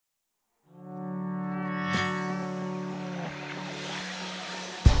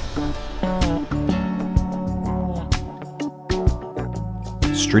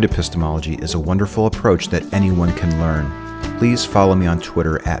street epistemology is a wonderful approach that anyone can learn. Please follow me on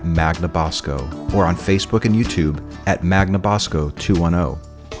Twitter at Magnabosco or on Facebook and YouTube at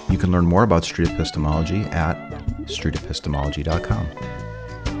Magnabosco210. You can learn more about street epistemology at streetepistemology.com.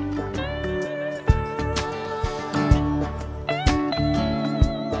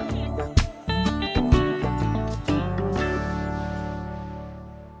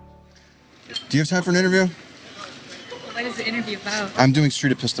 Do you have time for an interview? What is the interview about? I'm doing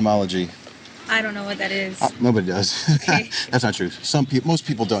street epistemology. I don't know what that is. Nobody does. Okay. That's not true. Most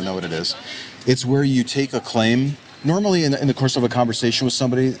people don't know what it is. It's where you take a claim. Normally, in the course of a conversation with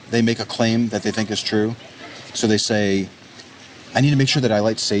somebody, they make a claim that they think is true. So they say, I need to make sure that I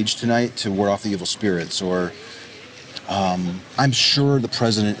light sage tonight to ward off the evil spirits, or I'm sure the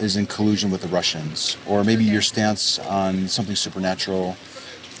president is in collusion with the Russians, or maybe your stance on something supernatural,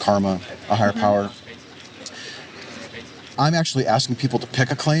 karma, a higher power. I'm actually asking people to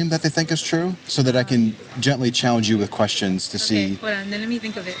pick a claim that they think is true so that I can gently challenge you with questions to see. Hold on, then let me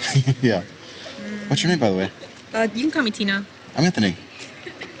think of it. Yeah. What's your name, by the way? You can call me Tina. I'm Anthony.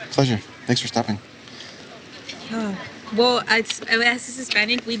 Pleasure. Thanks for stopping. Well, as a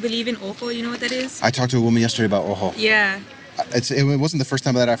Hispanic, we believe in ojo. You know what that is? I talked to a woman yesterday about ojo. Yeah. It wasn't the first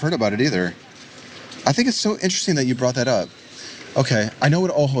time that I've heard about it either. I think it's so interesting that you brought that up. Okay, I know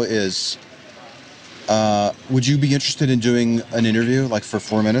what ojo is. Would you be interested in doing an interview, like for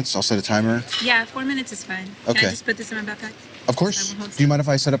 4 minutes? I'll set a timer. Yeah, 4 minutes is fine. Okay. Can I just put this in my backpack? Of course. Do you mind if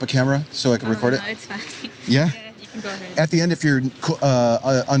I set up a camera so I can record it? No, it's fine. Yeah? Yeah, you can go ahead. At the end, if you're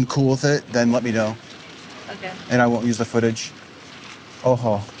uncool with it, then let me know. Okay. And I won't use the footage.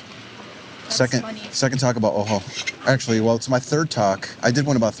 Ojo. That's funny. Second talk about ojo. Actually, well, it's my third talk. I did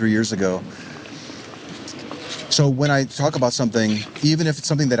one about 3 years ago. So when I talk about something, even if it's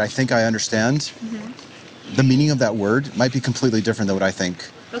something that I think I understand, the meaning of that word might be completely different than what I think.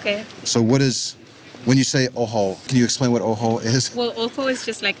 Okay. So when you say ojo, can you explain what ojo is? Well, ojo is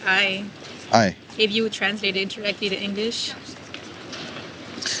just like eye. Eye. If you would translate it directly to English.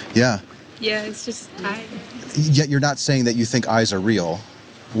 Yeah. Yeah, it's just eye. Yet you're not saying that you think eyes are real.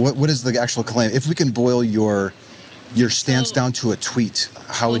 What is the actual claim? If we can boil your stance down to a tweet,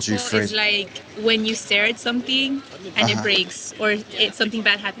 how would you phrase it? It's like when you stare at something and it breaks, or something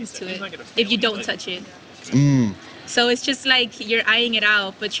bad happens to it if you don't touch it. So it's just like you're eyeing it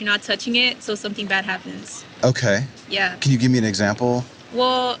out, but you're not touching it, so something bad happens. Okay. Yeah. Can you give me an example?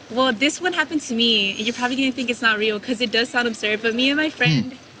 Well, this one happened to me. You're probably gonna think it's not real because it does sound absurd. But me and my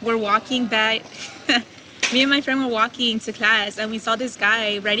friend were walking back. Me and my friend were walking to class, and we saw this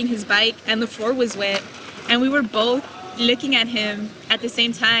guy riding his bike, and the floor was wet, and we were both looking at him at the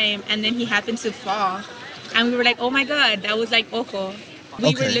same time, and then he happened to fall, and we were like, "Oh my God, that was like ojo."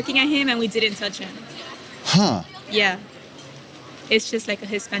 We were looking at him, and we didn't touch him. Huh. Yeah. It's just like a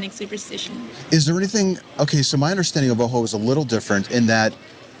Hispanic superstition. Is there anything... Okay, so my understanding of ojo is a little different in that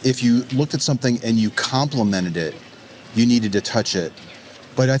if you looked at something and you complimented it, you needed to touch it.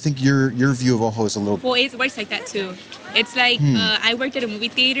 But I think your view of ojo is a little... Well, it works like that too. It's like I worked at a movie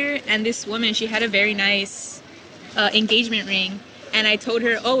theater, and this woman, she had a very nice engagement ring. And I told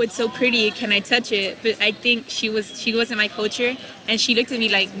her, "Oh, it's so pretty. Can I touch it?" But I think she wasn't my culture, and she looked at me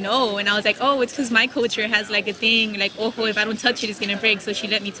like, "No." And I was like, "Oh, it's because my culture has like a thing like, oh, if I don't touch it, it's gonna break." So she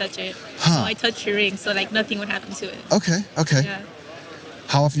let me touch it. So I touched her ring, so like nothing would happen to it. Okay. Yeah.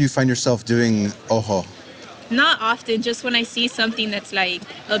 How often do you find yourself doing ojo? Not often, just when I see something that's like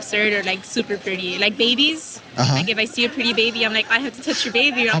absurd or like super pretty, like babies. Like if I see a pretty baby, I'm like, I have to touch your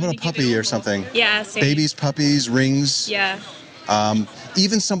baby. How about a puppy or something? Yeah, same. Babies, puppies, rings. Yeah.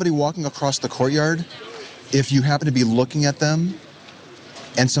 Even somebody walking across the courtyard, if you happen to be looking at them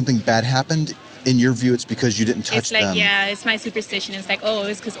and something bad happened, in your view, it's because you didn't touch It's like, them. yeah, it's my superstition. It's like, oh,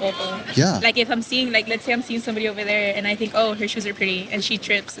 it's because ojo. Yeah. Like if I'm seeing, like, let's say I'm seeing somebody over there and I think, oh, her shoes are pretty, and she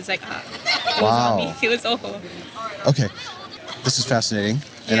trips, it's like, it was on me. It was ojo. Okay. This is fascinating,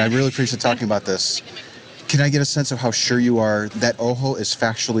 and I really appreciate talking about this. Can I get a sense of how sure you are that ojo is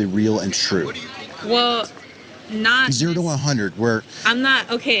factually real and true? Well, not 0 to 100, where... I'm not,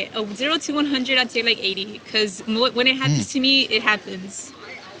 okay, 0 to 100, I'd say like 80, because when it happens to me, it happens.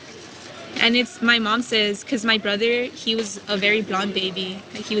 And it's, my mom says, because my brother, he was a very blonde baby.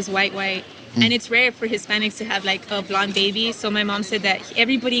 Like he was white. And it's rare for Hispanics to have like a blonde baby. So my mom said that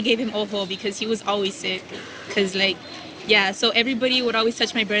everybody gave him ojo because he was always sick. Because like, yeah, so everybody would always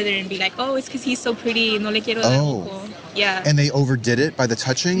touch my brother and be like, oh, it's because he's so pretty. No le quiero dar ojo. Yeah. And they overdid it by the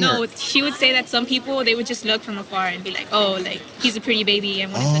touching? No, she would say that some people, they would just look from afar and be like, oh, like he's a pretty baby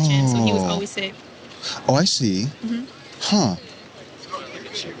and wouldn't touch him. So he was always sick. Oh, I see. Huh.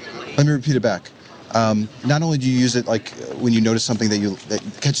 Let me repeat it back. Not only do you use it like when you notice something that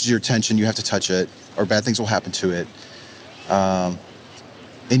catches your attention, you have to touch it, or bad things will happen to it.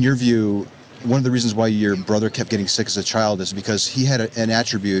 In your view, one of the reasons why your brother kept getting sick as a child is because he had an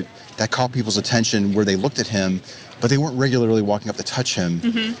attribute that caught people's attention where they looked at him, but they weren't regularly walking up to touch him.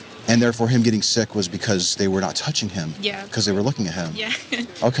 Mm-hmm. And therefore him getting sick was because they were not touching him. Yeah. Because they were looking at him. Yeah.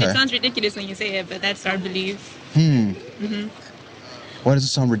 Okay. It sounds ridiculous when you say it, but that's our belief. Why does it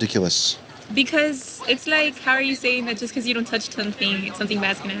sound ridiculous? Because it's like, how are you saying that just because you don't touch something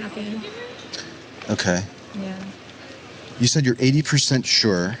bad's gonna happen? Okay. Yeah. You said you're 80%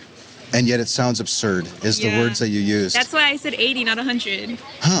 sure, and yet it sounds absurd, is the words that you used. That's why I said 80, not 100.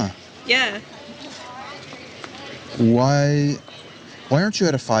 Huh. Yeah. Why aren't you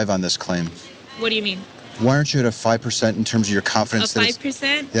at a 5 on this claim? What do you mean? Why aren't you at a 5% in terms of your A confidence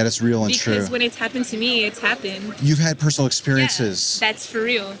 5%? that it's real and true? Because when it's happened to me, it's happened. You've had personal Yeah, experiences. that's for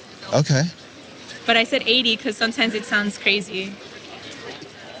real. Okay. But I said 80 because sometimes it sounds crazy.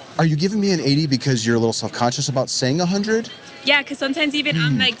 Are you giving me an 80 because you're a little self-conscious about saying 100? Yeah, because sometimes even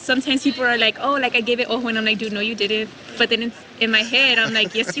I'm like, sometimes people are like, oh, like I gave it ojo, and I'm like, dude, no, you didn't. But then it's, in my head, I'm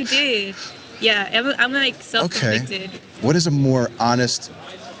like, yes, you did. Yeah, I'm like self-convicted. Okay. What is a more honest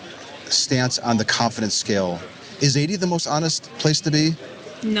stance on the confidence scale? Is 80 the most honest place to be?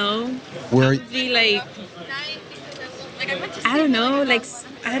 No, Where probably like, I don't know, like,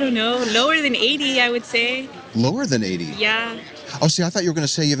 I don't know, lower than 80, I would say. lower than 80? Yeah. Oh, see, I thought you were going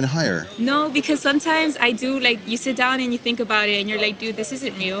to say even higher. No, because sometimes I do, like, you sit down and you think about it and you're like, dude, this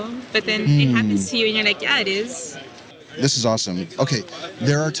isn't real. But then it happens to you and you're like, yeah, it is. This is awesome. Okay,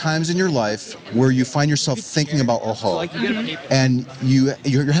 there are times in your life where you find yourself thinking about ojo, and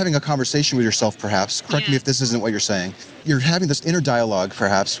you're having a conversation with yourself, perhaps. Correct me if this isn't what you're saying. You're having this inner dialogue,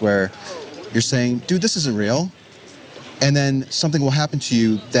 perhaps, where you're saying, dude, this isn't real. And then something will happen to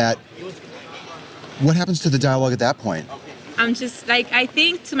you that, what happens to the dialogue at that point? I'm just like, I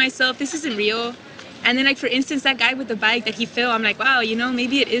think to myself, this isn't real. And then, like, for instance, that guy with the bike that he fell, I'm like, wow, you know,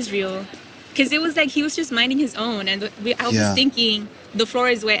 maybe it is real. Because it was like he was just minding his own. And I was thinking the floor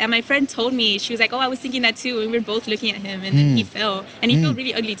is wet. And my friend told me, she was like, oh, I was thinking that too. And we were both looking at him. And then he fell. And he felt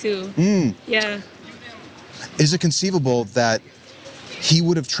really ugly too. Yeah. Is it conceivable that he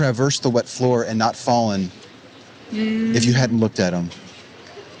would have traversed the wet floor and not fallen if you hadn't looked at him?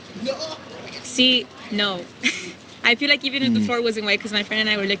 See, no. I feel like even if the floor wasn't wet, because my friend and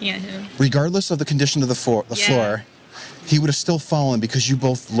I were looking at him. Regardless of the condition of the floor, he would have still fallen because you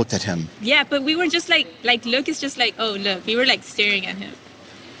both looked at him. Yeah, but we were just like look is just like, oh, look. We were like staring at him.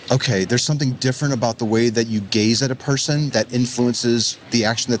 Okay, there's something different about the way that you gaze at a person that influences the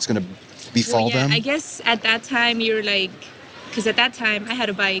action that's going to befall them? I guess at that time you're like, because at that time I had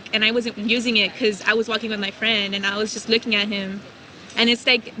a bike and I wasn't using it because I was walking with my friend and I was just looking at him. And it's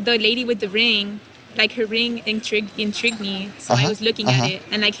like the lady with the ring, like her ring intrigued me, so I was looking at it.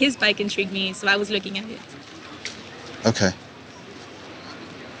 And like his bike intrigued me, so I was looking at it. Okay.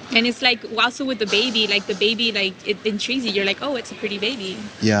 And it's like also with the baby, like it intrigues you. You're like, oh, it's a pretty baby.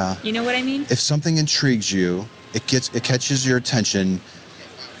 Yeah. You know what I mean? If something intrigues you, it catches your attention,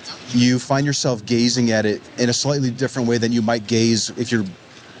 you find yourself gazing at it in a slightly different way than you might gaze if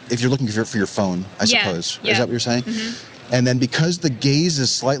you're looking for your phone, I suppose. Yeah. Is that what you're saying? Mm-hmm. And then because the gaze is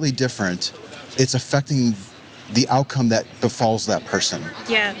slightly different, it's affecting the outcome that befalls that person.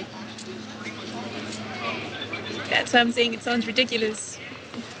 Yeah. That's what I'm saying. It sounds ridiculous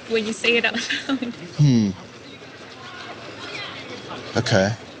when you say it out loud.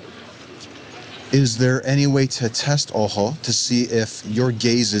 Okay. Is there any way to test ojo to see if your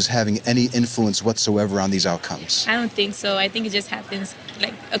gaze is having any influence whatsoever on these outcomes? I don't think so. I think it just happens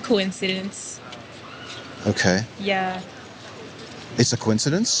like a coincidence. Okay. Yeah. It's a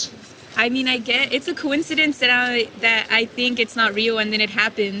coincidence? I mean, I get it's a coincidence that I think it's not real, and then it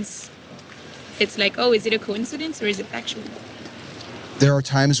happens. It's like, oh, is it a coincidence or is it factual? There are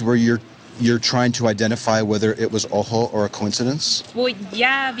times where you're trying to identify whether it was ojo or a coincidence? Well,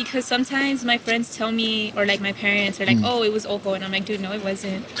 yeah, because sometimes my friends tell me, or like my parents are like, oh, it was ojo, and I'm like, dude, no, it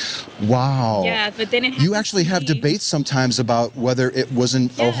wasn't. Wow. Yeah, but then it happens You actually have debates sometimes about whether it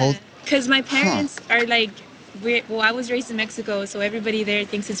wasn't ojo? Because my parents are like, I was raised in Mexico, so everybody there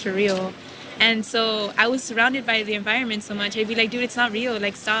thinks it's for real. And so I was surrounded by the environment so much. I'd be like, dude, it's not real.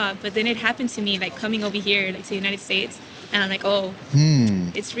 Like, stop. But then it happened to me, like coming over here, like to the United States. And I'm like, oh,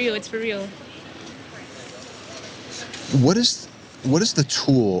 it's real. It's for real. What is the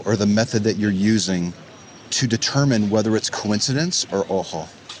tool or the method that you're using to determine whether it's coincidence or ojo?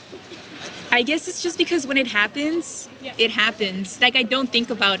 I guess it's just because when it happens, it happens. Like, I don't think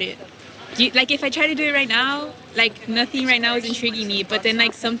about it. Like if I try to do it right now, like nothing right now is intriguing me, but then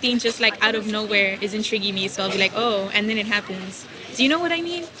like something just like out of nowhere is intriguing me, so I'll be like, oh, and then it happens. Do you know what I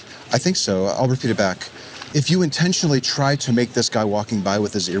mean? I think so. I'll repeat it back. If you intentionally try to make this guy walking by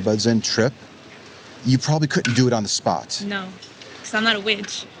with his earbuds in trip, you probably couldn't do it on the spot. No, because I'm not a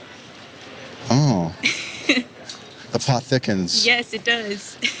witch. Oh. The plot thickens. Yes, it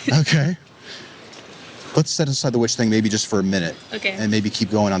does. Okay. Let's set aside the witch thing maybe just for a minute. Okay. And maybe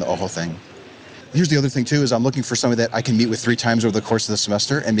keep going on the Ojo thing. Here's the other thing too, is I'm looking for somebody that I can meet with 3 times over the course of the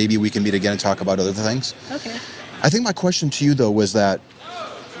semester, and maybe we can meet again and talk about other things. Okay. I think my question to you though was that,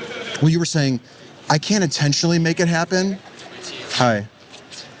 well, you were saying, I can't intentionally make it happen. Hi.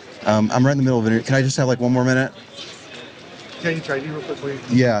 I'm right in the middle of it. Can I just have like 1 more minute? Can you try to real quickly?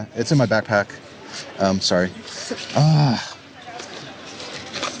 Yeah, it's in my backpack. Sorry.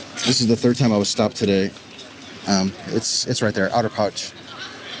 This is the 3rd time I was stopped today. It's right there, outer pouch.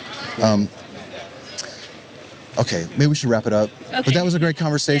 Okay, maybe we should wrap it up. Okay. But that was a great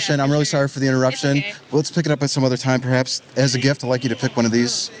conversation. Yeah, I'm for really sure. sorry for the interruption. It's okay. But let's pick it up at some other time, perhaps. As a gift, I'd like you to pick one of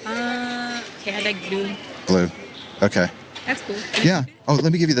these. Okay, I like blue. Blue. Okay. That's cool. Yeah. Oh,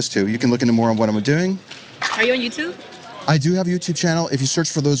 let me give you this too. You can look into more on what I'm doing. Are you on YouTube? I do have a YouTube channel. If you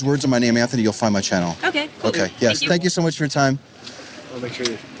search for those words in my name, Anthony, you'll find my channel. Okay, cool. Okay. Yes. Thank you so much for your time. I'll make sure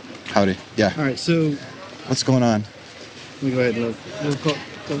you. Howdy. Yeah. All right, so What's going on? let me go ahead and look. We'll call.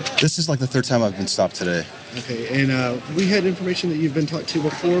 This is like the 3rd time I've been stopped today. Okay, and we had information that you've been talked to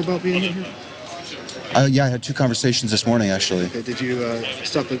before about being here. Yeah, I had 2 conversations this morning, actually. Okay, did you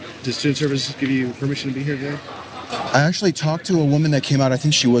stop the student services give you permission to be here today? I actually talked to a woman that came out. I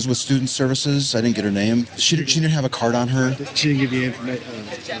think she was with Student Services. I didn't get her name. She didn't have a card on her. She didn't give you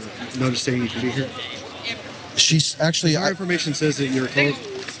notice saying you could be here. She's actually. Our information says that you're told.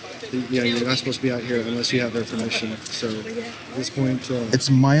 Yeah, you're not supposed to be out here unless you have their permission. So at this point, It's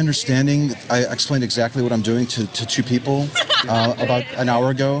my understanding. I explained exactly what I'm doing to 2 people about an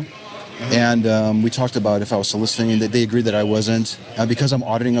hour ago. And we talked about if I was soliciting, that they agreed that I wasn't. Because I'm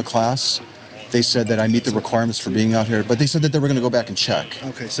auditing a class, they said that I meet the requirements for being out here. But they said that they were going to go back and check.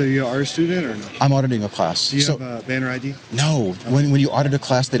 okay, so you are a student or no? I'm auditing a class. Do you have a banner ID? No. When you audit a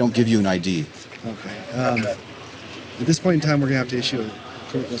class, they don't give you an ID. Okay. At this point in time, we're going to have to issue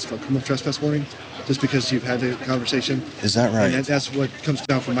what's called criminal trespass warning, just because you've had the conversation. Is that right? And that's what comes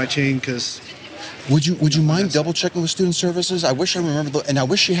down from my chain, because... Would you mind double checking with Student Services? I wish I remembered, and I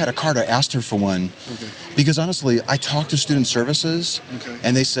wish she had a card. I asked her for one, because honestly, I talked to Student Services,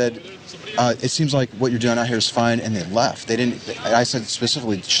 and they said it seems like what you're doing out here is fine, and they left. They didn't. I said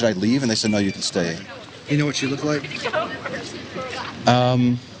specifically, should I leave? And they said no, you can stay. You know what she looked like?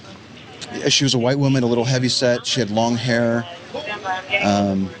 She was a white woman, a little heavy set. She had long hair.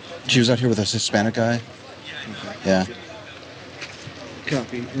 She was out here with a Hispanic guy. Yeah.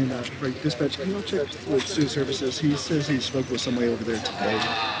 Copy. And right, dispatch, can you check with Student Services? He says he spoke with somebody over there today.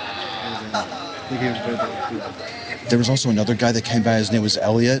 And they gave him a There was also another guy that came by. His name was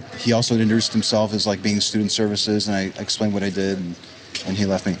Elliot. He also introduced himself as like being Student Services, and I explained what I did, and he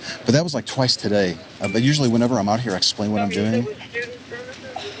left me. But that was like twice today. But usually, whenever I'm out here, I explain what I'm doing.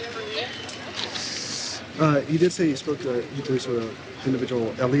 He did say he spoke to an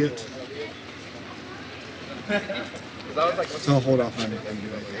individual, Elliot. So I'll hold off on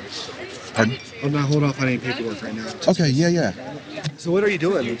Pardon? I'll not hold off on any paperwork right now. Okay. Yeah. So what are you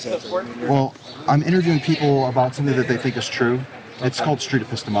doing exactly? I mean, Well, I'm interviewing people about something that they think is true. It's called street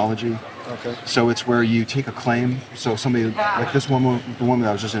epistemology. okay. So it's where you take a claim. So somebody like this woman, the woman that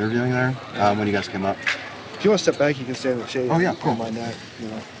I was just interviewing there, when you guys came up. If you want to step back, you can stand in the shade. Oh, yeah, cool. Don't mind that. You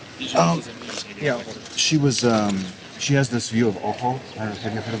know. Yeah. She was. She has this view of Ojo. I don't know if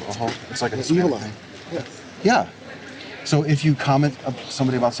you've heard of Ojo. It's like a Evil Hispanic eye. thing. Yeah. So if you comment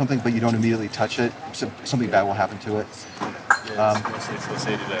somebody about something, but you don't immediately touch it, something bad will happen to it. Mostly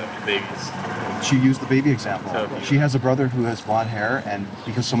associated with babies. She used the baby example. She has a brother who has blonde hair, and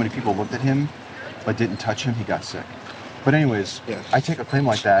because so many people looked at him but didn't touch him, he got sick. But anyways, Yeah. I take a claim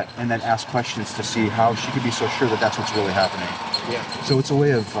like that and then ask questions to see how she could be so sure that that's what's really happening. Yeah. So it's a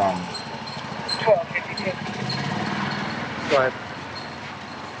way of... Go ahead.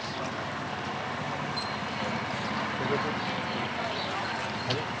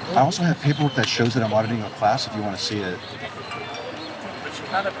 I also have paperwork that shows that I'm auditing a class if you want to see it. Which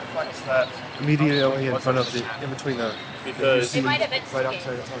kind of reflects that. Immediately in front of the, in between the, Because right outside our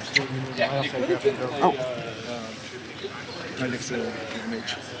school, right outside Grafton Grove. Oh. Right next to the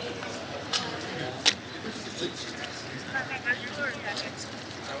MH.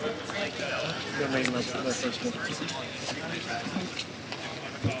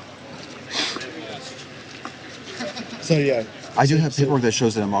 So yeah, I do have paperwork that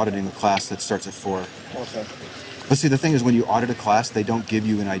shows that I'm auditing a class that starts at 4. Okay. But see, the thing is, when you audit a class, they don't give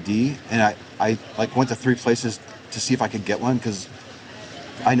you an ID, and I like went to 3 places to see if I could get one, because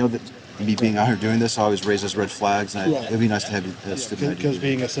I know that me being out here doing this always raises red flags, and it'd be nice to have a student ID. Because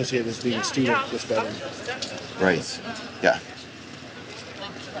being associated as being a student is better. Right. Yeah.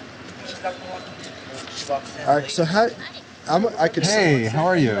 All right. So I could. Hey, how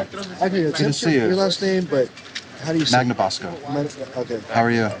are you? I could Good to attempt see you. your last name, but how do you say? Magnabosco. Okay. How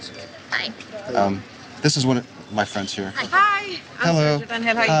are you? Hi. This is one of my friends here. Hi. I'm Hello. Sergeant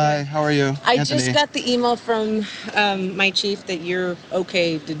Dunhead. How Hi. you doing? How are you? I Anthony. just got the email from my chief that you're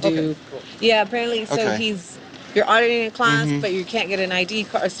okay to do. Okay, cool. Yeah, apparently. So Okay. you're auditing a class, but you can't get an ID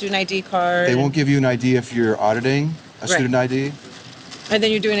card, a student ID card. They won't give you an ID if you're auditing a student ID. And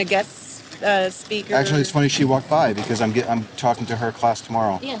then you're doing a guest speaker. Actually, it's funny she walked by because I'm talking to her class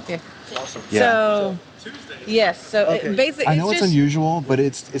tomorrow. Yeah. Okay. Yeah. So yes. So Okay. basically, I know it's it's just, unusual, but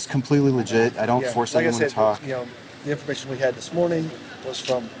it's completely legit. I don't Yeah. force Like I anyone said, to talk. the information we had this morning was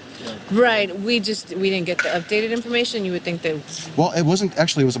from. right. We didn't get the updated information. You would think that. Well, it wasn't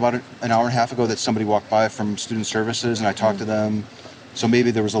actually. It was about an hour and a half ago that somebody walked by from student services, and I talked to them. So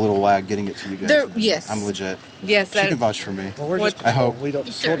maybe there was a little lag getting it to you guys. Yes. I'm legit. Yes. She can vouch for me. Well, we're What- just. I hope. We don't.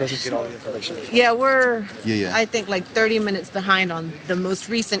 School doesn't get all the information. Yeah, we're. Yeah. I think like 30 minutes behind on the most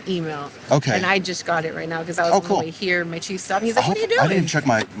recent email. Okay. And I just got it right now because I was Oh, on cool. the way here. My chief stopped. He's like, "What are you doing?" I didn't check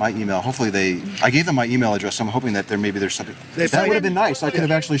my email. Hopefully I gave them my email address. So I'm hoping that there's something. They That would have been probably- nice. I could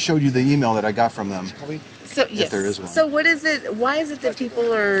have actually showed you the email that I got from them. So yes. there is one. So what is it? Why is it that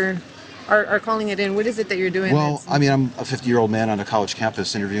people are calling it in? What is it that you're doing? Well, that's- I mean, I'm a 50-year-old man on a college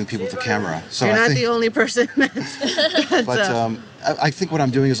campus interviewing people with a camera. So you're I not think, the only person. That's, but I think what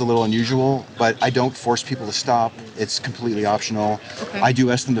I'm doing is a little unusual. But I don't force people to stop. It's completely optional. Okay. I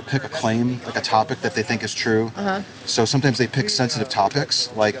do ask them to pick a claim, like a topic that they think is true. So sometimes they pick sensitive topics,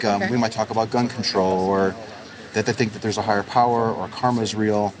 like we might talk about gun control, or that they think that there's a higher power, or karma is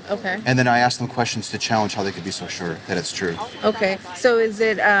real. Okay. And then I ask them questions to challenge how they could be so sure that it's true. Okay. So is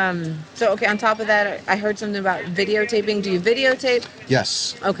it okay, on top of that, I heard something about videotaping. Do you videotape?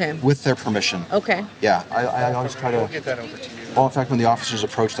 Yes. Okay. With their permission. Okay. Yeah, I always try to. We'll get that over to you. Well, in fact, when the officers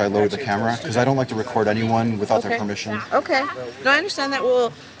approached, I lowered the camera because I don't like to record anyone without their permission. Okay. No, I understand that.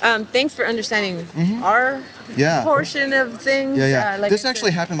 Well, thanks for understanding our Yeah. portion of things. Yeah. Like This I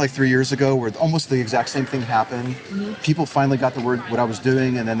actually said- happened like 3 years ago, where almost the exact same thing happened. People finally got the word what I was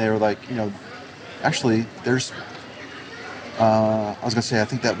doing, and then they were like, actually, there's. I was gonna say, I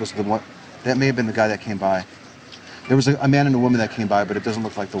think that was the one. That may have been the guy that came by. There was a man and a woman that came by, but it doesn't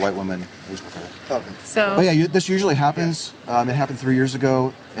look like the white woman was with her. Okay. So. But yeah, this usually happens. It happened 3 years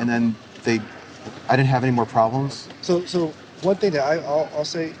ago, and then I didn't have any more problems. So one thing that I'll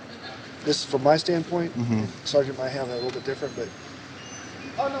say, this is from my standpoint. Sergeant might have it a little bit different, but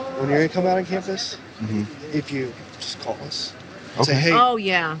when you're gonna come out on campus, if you just call us, and say, Okay. hey, Oh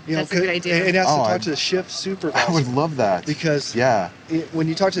yeah, that's a good idea. and ask to Oh, talk to the shift supervisor. I would love that. Because Yeah. when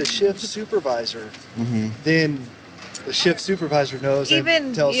you talk to the shift supervisor, then the shift supervisor knows even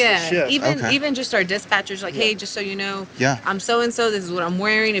and tells the shift. Okay. even just our dispatchers, like, hey, just so you know, Yeah. I'm so and so. This is what I'm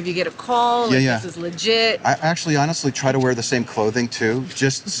wearing. If you get a call, like, Yeah. this is legit. I actually honestly try to wear the same clothing too,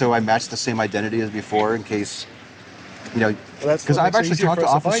 just so I match the same identity as before in case, Well, that's because what I've makes it actually easier talked for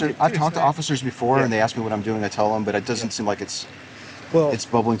to us to find officers. you, I've too. talked to officers before, Yeah. and they ask me what I'm doing. I tell them, but it doesn't seem like it's Well,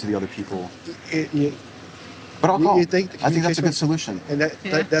 bubbling to the other people. you But I'll call. you think the I think that's a good communication- solution. and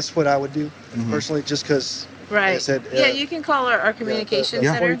Yeah. that's what I would do personally, just because. Right. Like I said, yeah, you can call our communication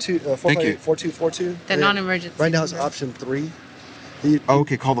Yeah. center. 4242. The non-emergency Right now it's number. option 3. Oh,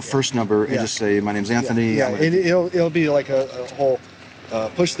 okay, call the first number and Yeah. just say, my name's Anthony. Yeah, I'm gonna and it'll be like a whole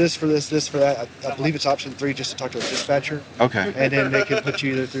push this for this for that. I believe it's option 3 just to talk to a dispatcher. Okay. And then they can put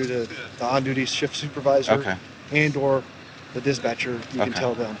you either through the on-duty shift supervisor Okay. and or the dispatcher. You can Okay.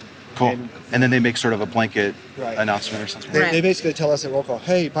 tell them. Cool. And then they make sort of a blanket Right. announcement or something. They, Right. they basically tell us at roll call,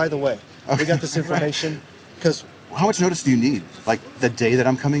 hey, by the way, we got this information because How much notice do you need? Like the day that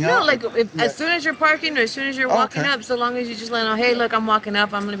I'm coming out? No, like as soon as you're parking or as soon as you're walking okay. up, so long as you just let them know, hey, look, I'm walking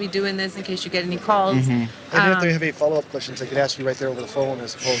up. I'm going to be doing this in case you get any calls. and if they have any follow-up questions, they can ask you right there over the phone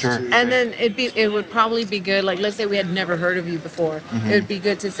as opposed Sure. to. And then it would probably be good, like let's say we had never heard of you before. It would be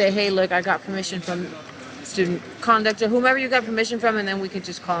good to say, hey, look, I got permission from student conduct or whomever you got permission from, and then we could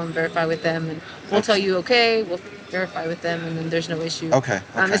just call and verify with them, and we'll tell you, okay, we'll verify with them, and then there's no issue. Okay,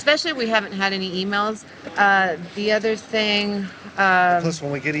 okay. Especially if we haven't had any emails. The other thing. Plus,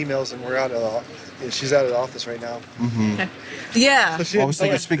 when we get emails and we're out of she's out of the office right now. Yeah. So she Well, I had was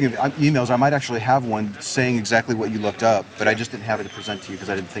thinking, no- speaking of emails, I might actually have one saying exactly what you looked up, but I just didn't have it to present to you because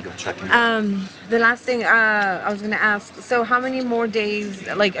I didn't think of checking it. The last thing I was gonna ask. So, how many more days?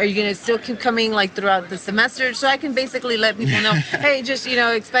 Like, are you gonna still keep coming like throughout the semester, so I can basically let people know, hey, just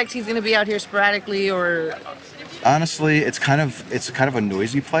expect he's gonna be out here sporadically, or Honestly, it's kind of a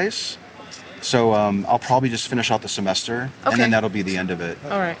noisy place, so I'll probably just finish out the semester, and Okay. then that'll be the end of it.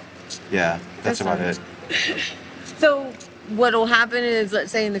 all right. Yeah, that's about sounds- it. So, what will happen is,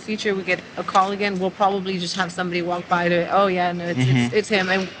 let's say in the future we get a call again, we'll probably just have somebody walk by to, oh yeah, no, it's him,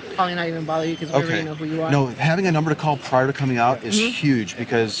 and probably not even bother you because we already Okay. know who you are. No, having a number to call prior to coming out is huge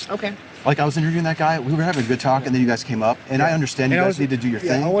because, Okay. like, I was interviewing that guy, we were having a good talk, and then you guys came up, and I understand you And I guys was- need to do your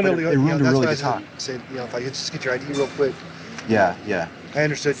thing, I wanted but to, it ruined a that's really why good I talk. said, if I could just get your ID real quick. Yeah, yeah. I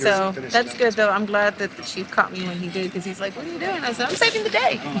understood you So were finishing that's up. good though. I'm glad that the chief caught me when he did because he's like, "What are you doing?" I said, "I'm saving the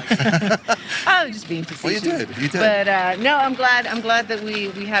day." I was just being Well, you facetious. did. You did. But no, I'm glad. I'm glad that we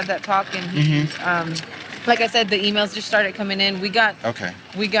had that talk and he, like I said, the emails just started coming in. Okay.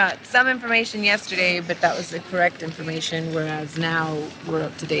 We got some information yesterday, but that was the correct information. Whereas now we're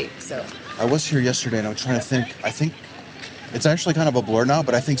up to date. So I was here yesterday, and I'm trying to think. I think it's actually kind of a blur now,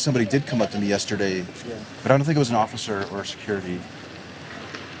 but I think somebody did come up to me yesterday, but I don't think it was an officer or security.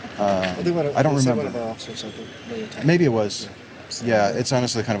 I don't remember. One of our officers, I think. Maybe it was. Yeah, it's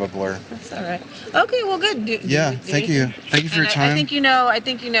honestly kind of a blur. that's all right. Okay, well, good. Yeah, thank you. Thank you for your time. I think you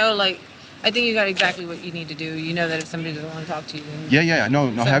know. Like, I think you got exactly what you need to do. You know that if somebody doesn't want to talk to you, then Yeah.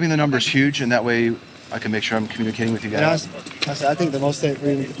 No, So, having the number is okay. huge, and that way I can make sure I'm communicating with you And I guys. think the most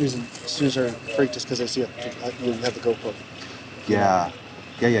reason students are freaked is because they see you have the GoPro. Yeah.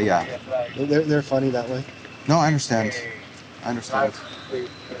 They're funny that way. No, I understand.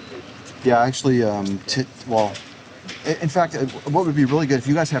 Yeah, actually, in fact, what would be really good if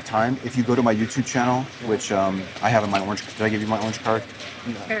you guys have time, if you go to my YouTube channel, which I have in my orange. Did I give you my orange card?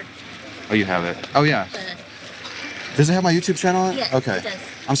 Or, Oh, you have it. Oh, yeah. Does it have my YouTube channel on it? Yes, Okay. it does.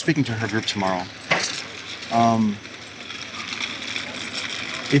 I'm speaking to her group tomorrow.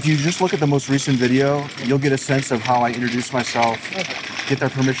 If you just look at the most recent video, you'll get a sense of how I introduce myself, get their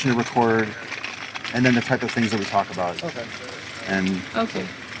permission to record, and then the type of things that we talk about. Okay. And Okay.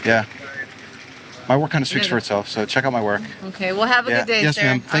 yeah, my work kind of speaks for itself. So check out my work. Okay. Well, have a good day, Yes, sir.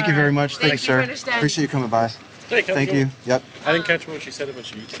 ma'am. Thank you All very right. much. Thank you, for sir. understanding. Appreciate you coming by. Hey, how's it Thank going? you. Yep. I didn't catch what she said about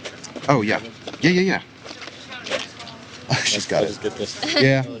your YouTube. Oh yeah. Yeah. She's got I it. just get this.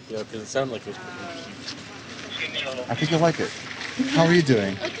 Yeah. Yeah, because it sounded like it was pretty interesting. I think you'll like it. How are you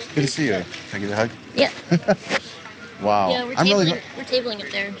doing? Good to see you. Can I give you a hug? yeah, Wow. yeah, we're I'm tabling, really. we're tabling up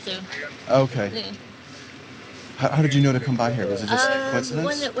there. So, Okay. yeah. How did you know to come by here? Was it just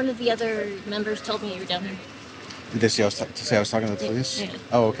coincidence? One of the other members told me you were down here. Did they say I was talking to the police? Yeah.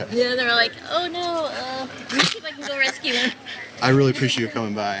 Oh, okay. Yeah, they were like, "Oh no, let me see if I can go rescue him." I really appreciate you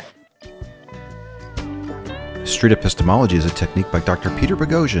coming by. Street epistemology is a technique by Dr. Peter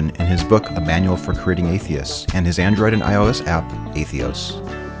Boghossian in his book A Manual for Creating Atheists and his Android and iOS app, Atheos.